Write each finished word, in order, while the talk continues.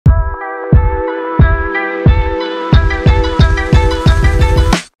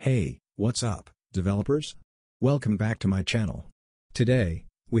Hey, what's up, developers? Welcome back to my channel. Today,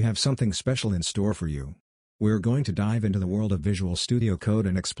 we have something special in store for you. We're going to dive into the world of Visual Studio Code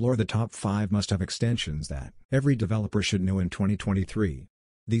and explore the top 5 must-have extensions that every developer should know in 2023.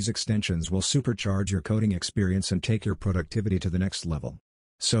 These extensions will supercharge your coding experience and take your productivity to the next level.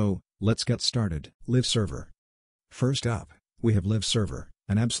 So, let's get started. Live Server. First up, we have Live Server,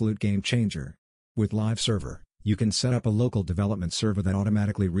 an absolute game changer. With Live Server, you can set up a local development server that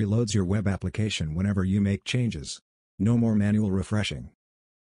automatically reloads your web application whenever you make changes. No more manual refreshing.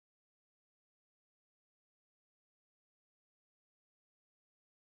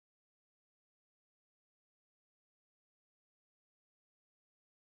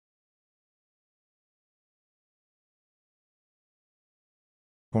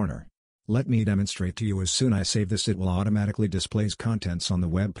 Corner. Let me demonstrate to you. As soon as I save this, it will automatically displays contents on the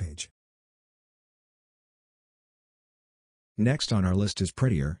web page. Next on our list is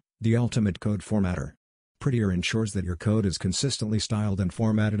Prettier, the ultimate code formatter. Prettier ensures that your code is consistently styled and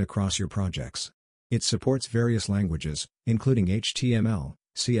formatted across your projects. It supports various languages, including HTML,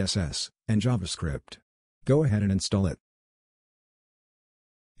 CSS, and JavaScript. Go ahead and install it.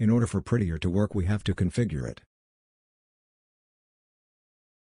 In order for Prettier to work, we have to configure it.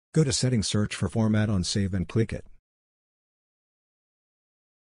 Go to Settings, search for Format on Save and click it.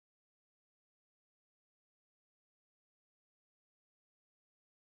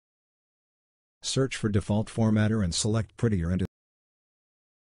 Search for Default Formatter and select Prettier and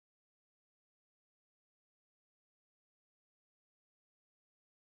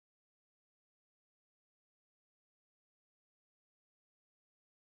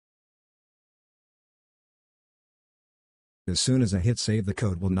as soon as I hit save, the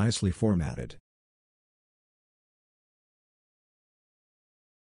code will nicely formatted.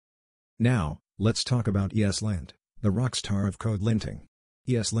 Now, let's talk about ESLint, the rockstar of code linting.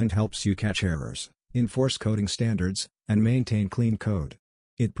 ESLint helps you catch errors, enforce coding standards, and maintain clean code.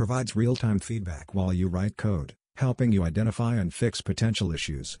 It provides real-time feedback while you write code, helping you identify and fix potential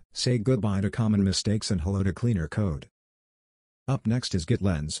issues. Say goodbye to common mistakes and hello to cleaner code. Up next is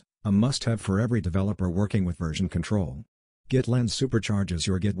GitLens, a must-have for every developer working with version control. GitLens supercharges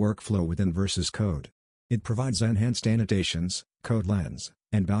your Git workflow within VS Code. It provides enhanced annotations, code lens,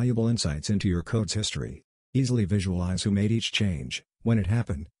 and valuable insights into your code's history. Easily visualize who made each change, when it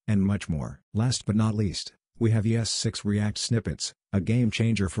happened, and much more. Last but not least, we have ES6 React Snippets, a game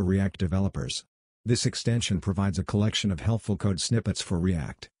changer for React developers. This extension provides a collection of helpful code snippets for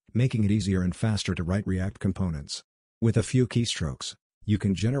React, making it easier and faster to write React components. With a few keystrokes, you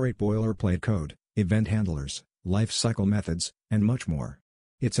can generate boilerplate code, event handlers, lifecycle methods, and much more.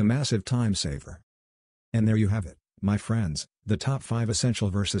 It's a massive time saver. And there you have it, my friends, the top 5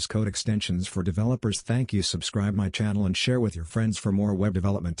 essential VS Code extensions for developers. Thank you. Subscribe my channel and share with your friends for more web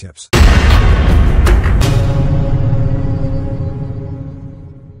development tips.